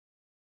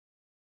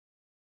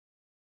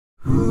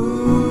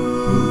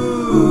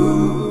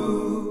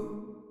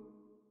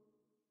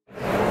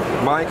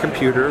My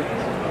computer,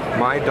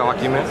 my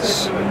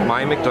documents,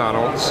 my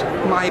McDonald's,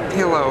 my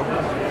pillow.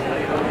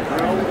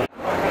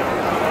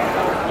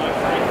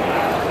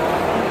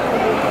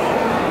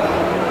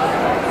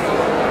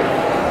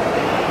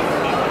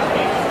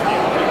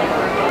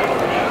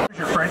 Here's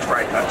your French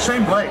fry cut.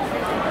 Same blade.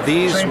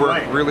 These Same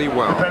work blade, really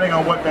well. depending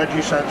on what veg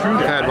you sent through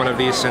there. I've had one of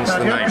these since now,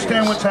 the 90s. do you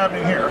understand what's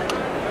happening here?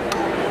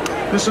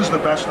 This is the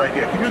best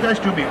idea. Can you guys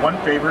do me one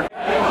favor?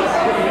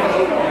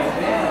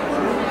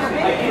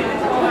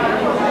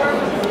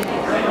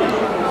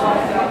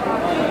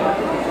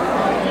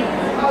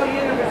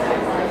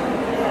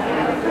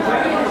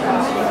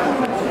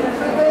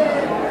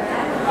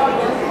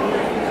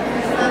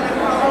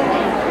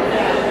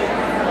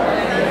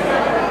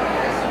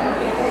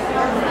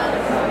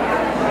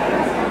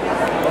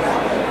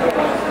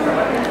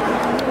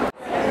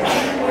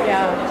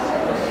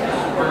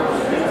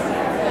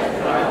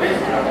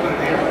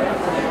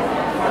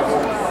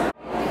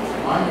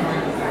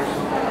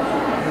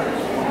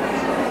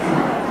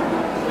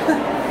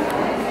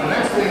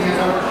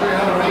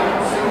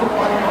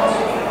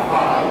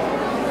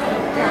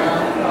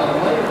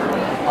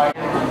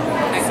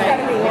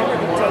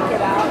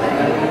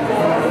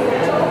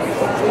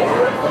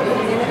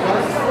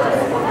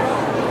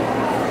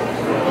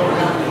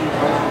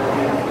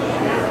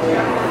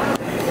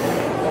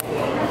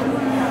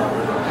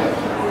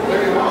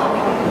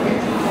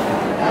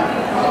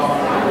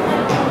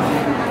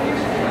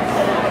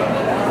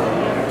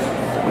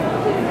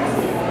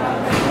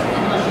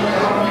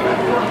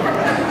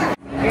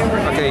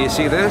 Okay, you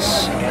see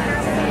this?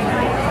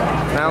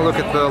 Now look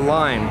at the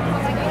line.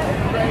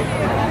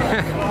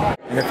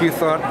 And if you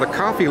thought the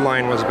coffee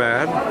line was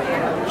bad,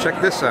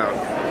 check this out.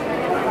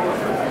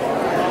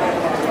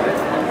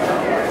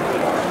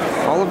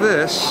 All of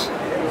this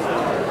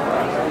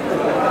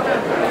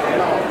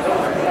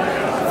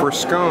for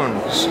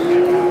scones.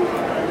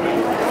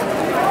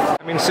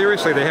 I mean,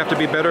 seriously, they have to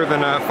be better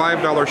than a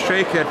 $5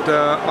 shake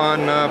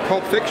on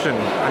Pulp Fiction.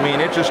 I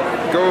mean, it just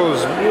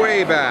goes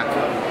way back.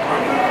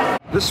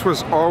 This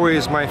was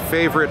always my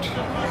favorite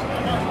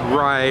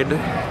ride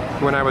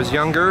when I was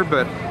younger,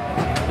 but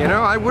you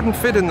know, I wouldn't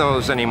fit in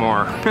those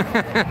anymore.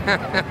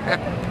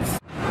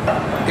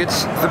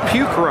 It's the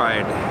puke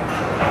ride.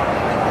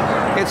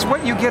 It's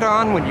what you get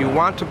on when you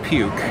want to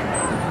puke.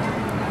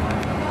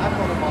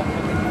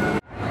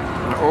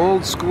 An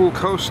old school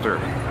coaster.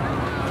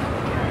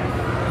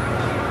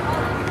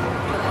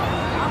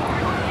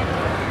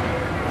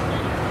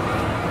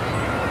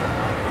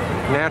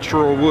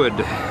 Natural wood.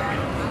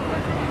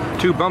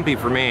 Too bumpy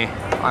for me.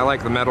 I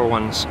like the metal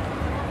ones.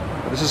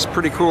 This is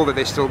pretty cool that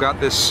they still got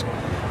this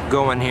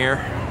going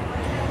here.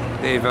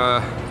 They've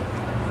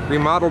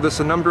remodeled this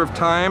a number of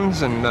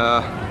times, and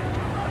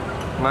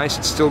nice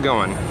it's still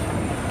going.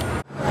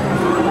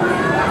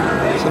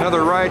 It's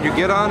another ride you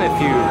get on if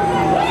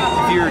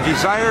your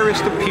desire is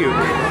to puke.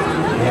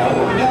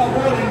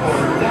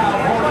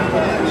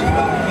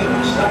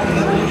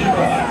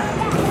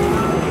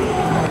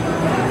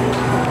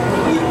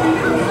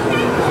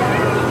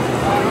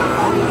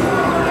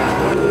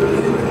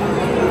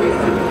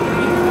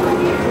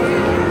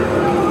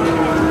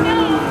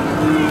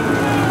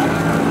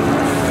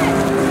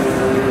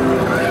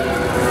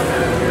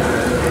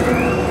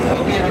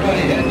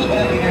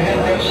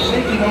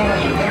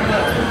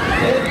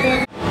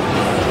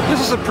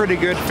 This is a pretty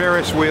good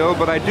Ferris wheel,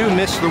 but I do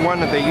miss the one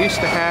that they used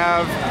to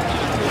have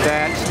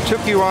that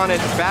took you on it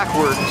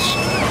backwards.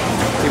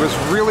 It was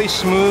really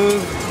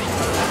smooth,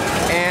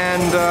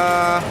 and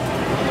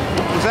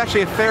it was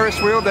actually a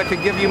Ferris wheel that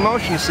could give you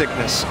motion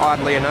sickness,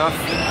 oddly enough.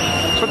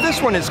 But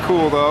this one is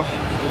cool, though.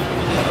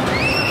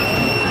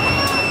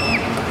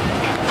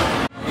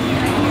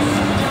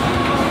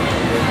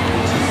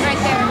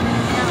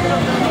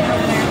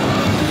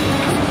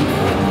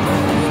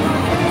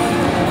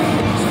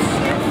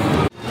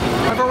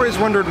 I've always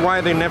wondered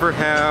why they never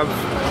have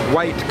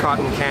white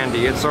cotton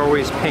candy. It's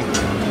always pink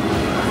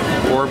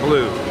or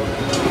blue.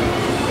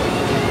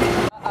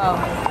 Uh-oh.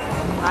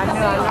 I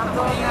know, I'm not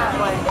going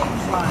that way.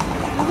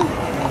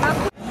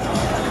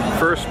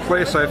 First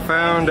place I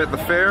found at the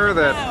fair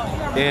that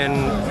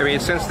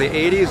since the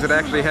 80s, it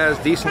actually has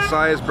decent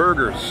sized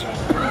burgers.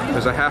 It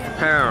was a ½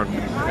 pound.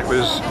 It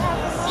was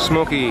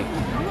smoky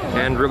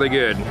and really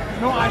good.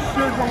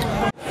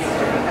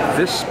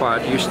 This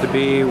spot used to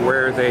be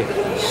where they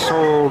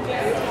sold,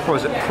 what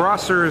was it,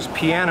 Prosser's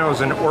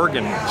pianos and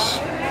organs.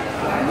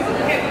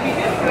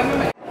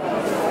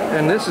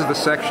 And this is the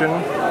section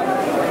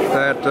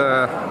that,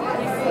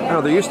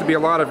 there used to be a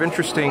lot of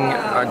interesting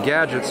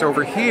gadgets.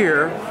 Over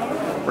here,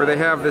 where they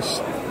have this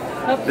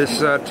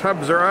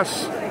Tubbs R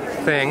Us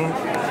thing,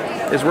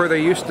 is where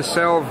they used to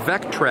sell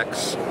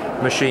Vectrex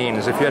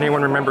machines. If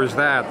anyone remembers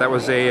that, that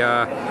was a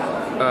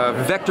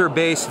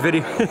vector-based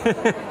video,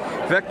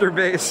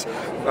 vector-based,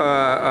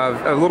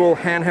 a little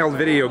handheld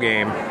video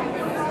game.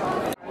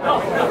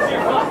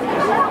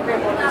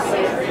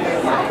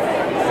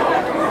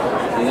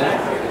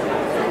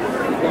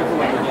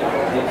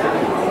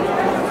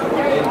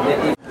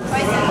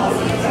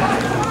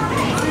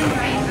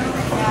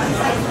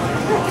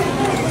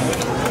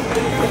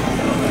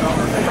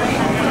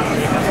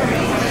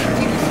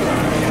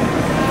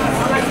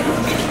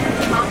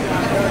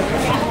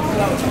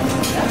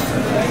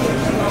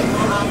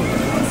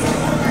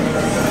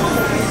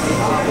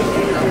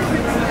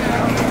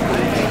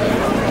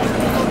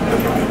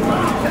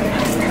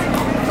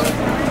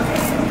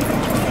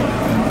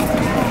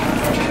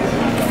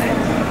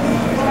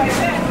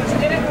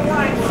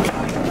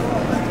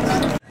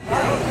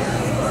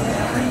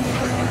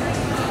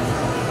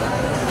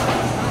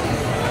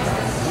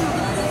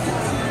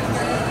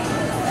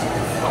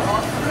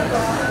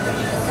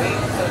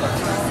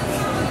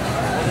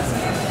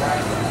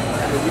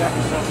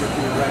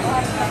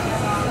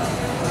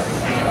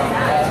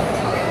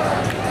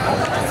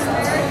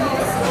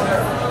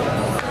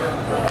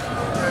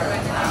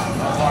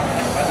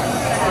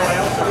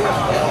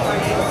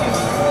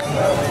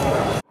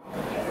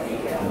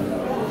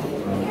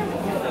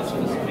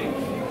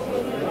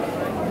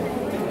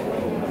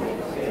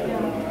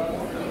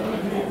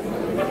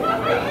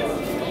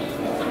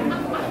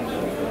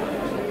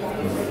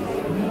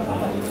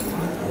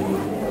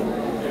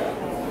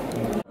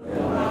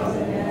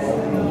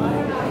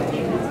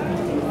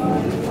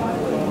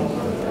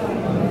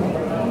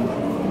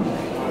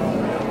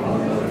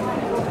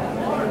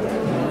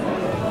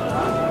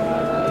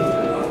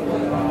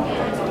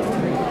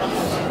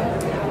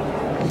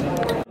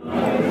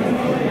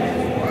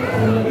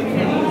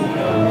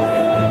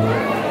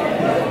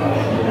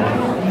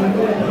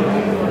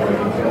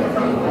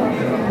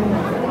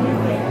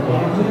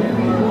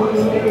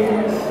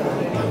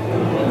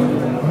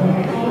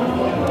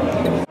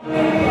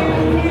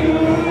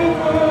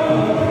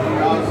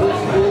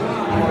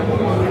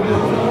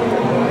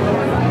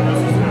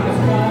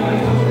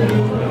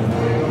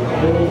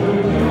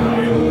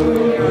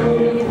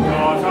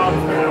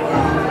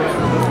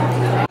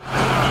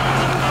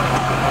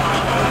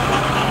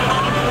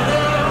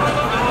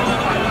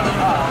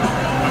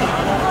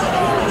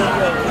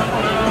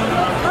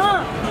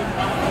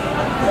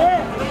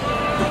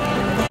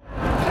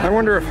 I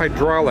wonder if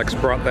hydraulics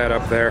brought that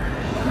up there.